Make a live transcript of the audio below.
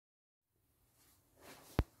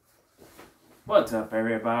What's up,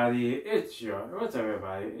 everybody? What's up,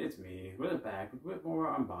 everybody? It's me. We're back with more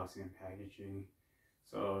unboxing and packaging.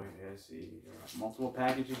 So let's see, there are multiple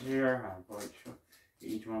packages here. I'm going to show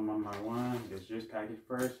each one by one. There's this package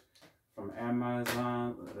first from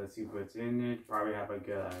Amazon. Let's see what's in it. Probably have a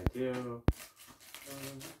good idea.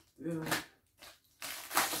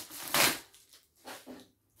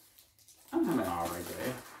 I'm having an alright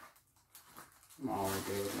day. I'm alright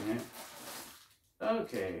day with it.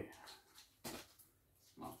 Okay.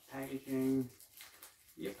 Small packaging.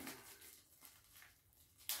 Yep.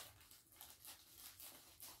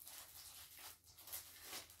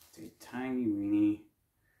 It's a tiny weenie.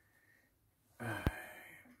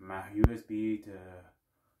 My USB to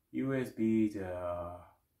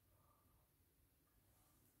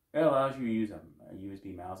it allows you to use a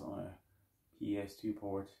USB mouse on a PS2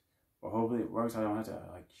 port. Well, hopefully it works. I don't have to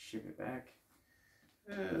like ship it back.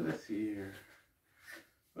 Let's see here.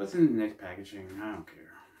 What's in the next packaging? I don't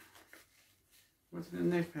care. What's in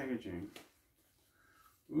the next packaging?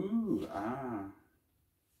 Ooh,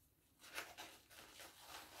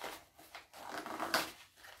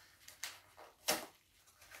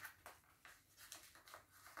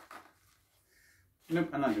 Nope,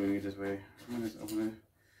 I'm not doing it this way. I'm gonna just open it.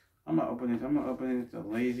 I'm gonna open it the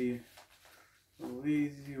lazy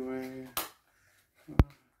way.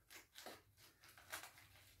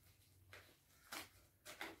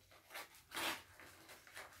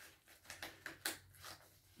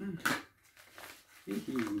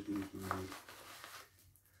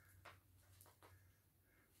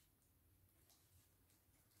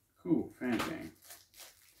 Cool, fan thing.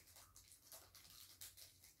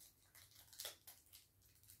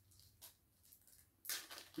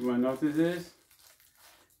 You wanna know what this is?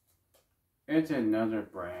 It's another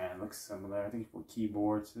brand. Looks similar. I think for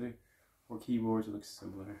keyboards. It looks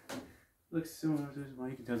similar. Looks similar to this one.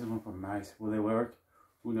 You can tell this one for mice. Will they work?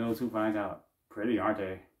 Who knows? Who finds out? Pretty, aren't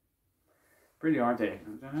they? Pretty, aren't they?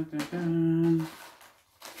 Dun, dun, dun.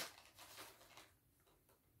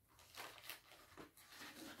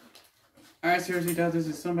 I seriously doubt this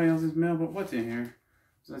is somebody else's mail, but what's in here?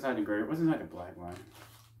 What's inside the gray? What's inside the black one?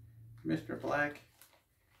 Mr. Black,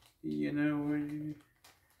 you know what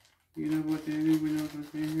what's in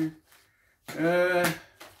here?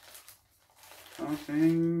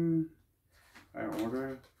 Something I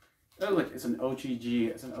ordered. Oh, look, it's an OTG.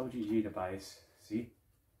 It's an OTG device. See,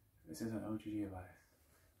 this is an OTG device.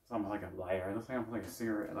 It's almost like a lighter. It looks like almost like a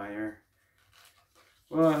cigarette lighter.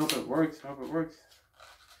 Well, I hope it works. I hope it works.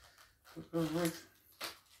 I hope it works.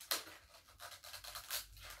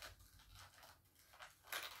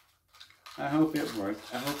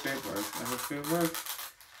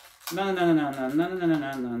 No.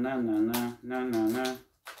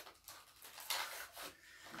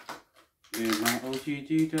 There's my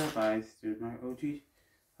OTG device.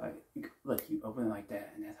 Look, you open it like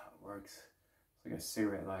that, and that's how it works. It's like a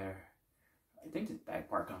cigarette lighter. I think the back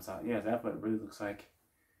part comes out. Yeah, that's what it really looks like.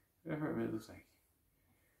 That's what it really looks like.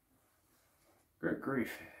 Good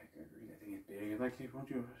grief. That thing is big. Like, won't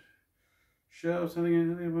you shove something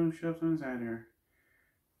in there? Want to shove something inside there?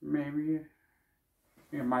 Maybe.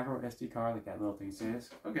 Your micro SD card, like that little thing says.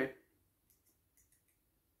 Okay.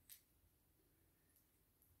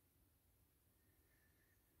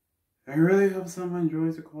 I really hope someone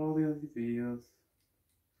enjoys the quality of these videos.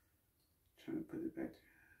 Trying to put it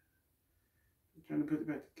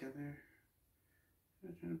back together. So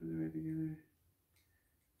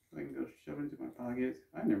I can go shove it into my pocket.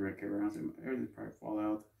 I never carry around, so everything probably fall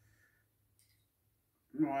out.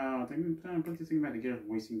 Wow, I think I'm trying to put this thing back together,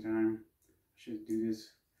 wasting time. I should do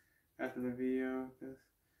this after the video.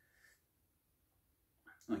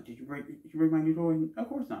 Like, did you break my new toy? Of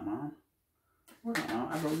course not, Mom. Of course not, Mom.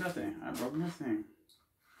 I broke nothing.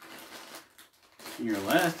 And your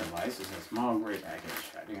last device is a small gray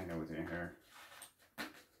package. I think I know what's in here.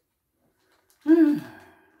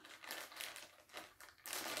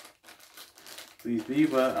 Please be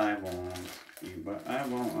what I want. I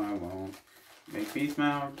won't. Make me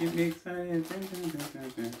smile, get me excited.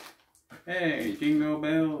 Hey, jingle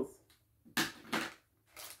bells.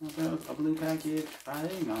 A blue package.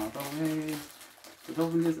 Flying all the way. Let's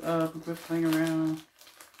open this up and quit playing around.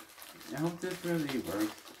 I hope this really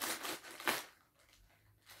works.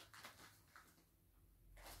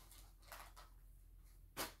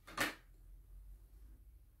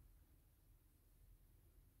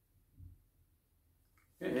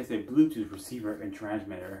 It is a Bluetooth receiver and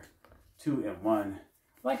transmitter, 2-in-1.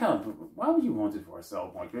 Like how, why would you want this for a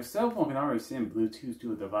cell phone? Your cell phone can already send Bluetooth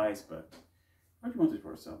to a device, but why would you want this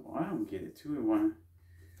for a cell phone? I don't get it. 2-in-1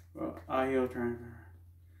 audio transmitter.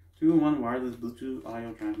 2-in-1 wireless Bluetooth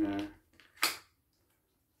audio transmitter.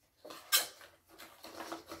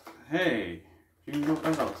 Hey, Jingle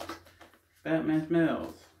Bells. Batman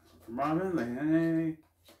smells. Robin, hey.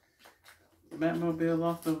 The Batmobile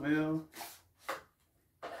lost the wheel.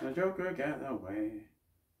 The Joker got away.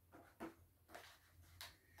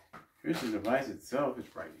 Here's the device itself.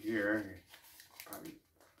 It's right here. Probably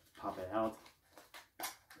pop it out.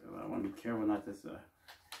 So I want to be careful not to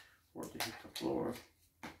for it to hit the floor.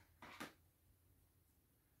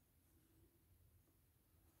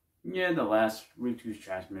 Yeah, the last Bluetooth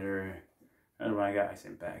transmitter. That's what I got. I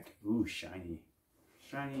sent back. Ooh, shiny.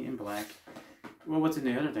 Shiny and black. Well, what's in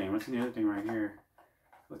the other thing? What's in the other thing right here?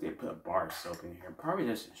 Look, they put a bar of soap in here. Probably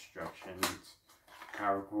just instructions.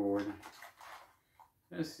 Power cord.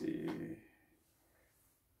 Let's see.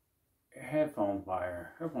 Headphone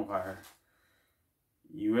wire. Headphone wire.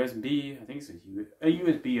 USB. I think it's a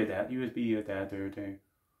USB adapter. USB adapter thing.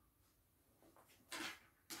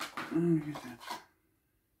 Here's that.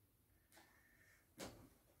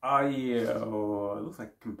 Audio. It looks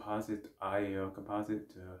like composite audio. Composite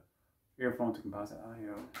earphone to composite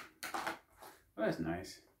audio. Well, that's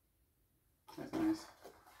nice. That's nice.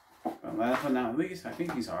 But last but not least, I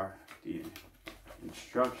think these are the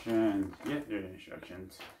instructions. Yeah, they're the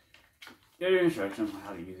instructions. They're the instructions on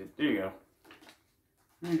how to use it. There you go.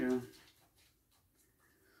 There you go.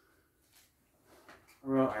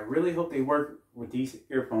 Well, I really hope they work with these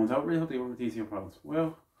earphones. I really hope they work with these earphones.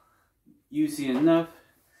 Well, you see enough.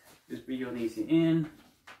 This video needs to end.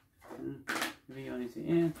 The video needs to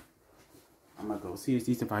end. I'm gonna go see if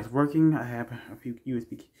these devices working. I have a few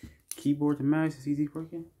USB keyboards and mouse to see these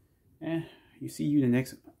working. And you see you in the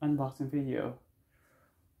next unboxing video.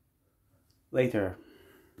 Later.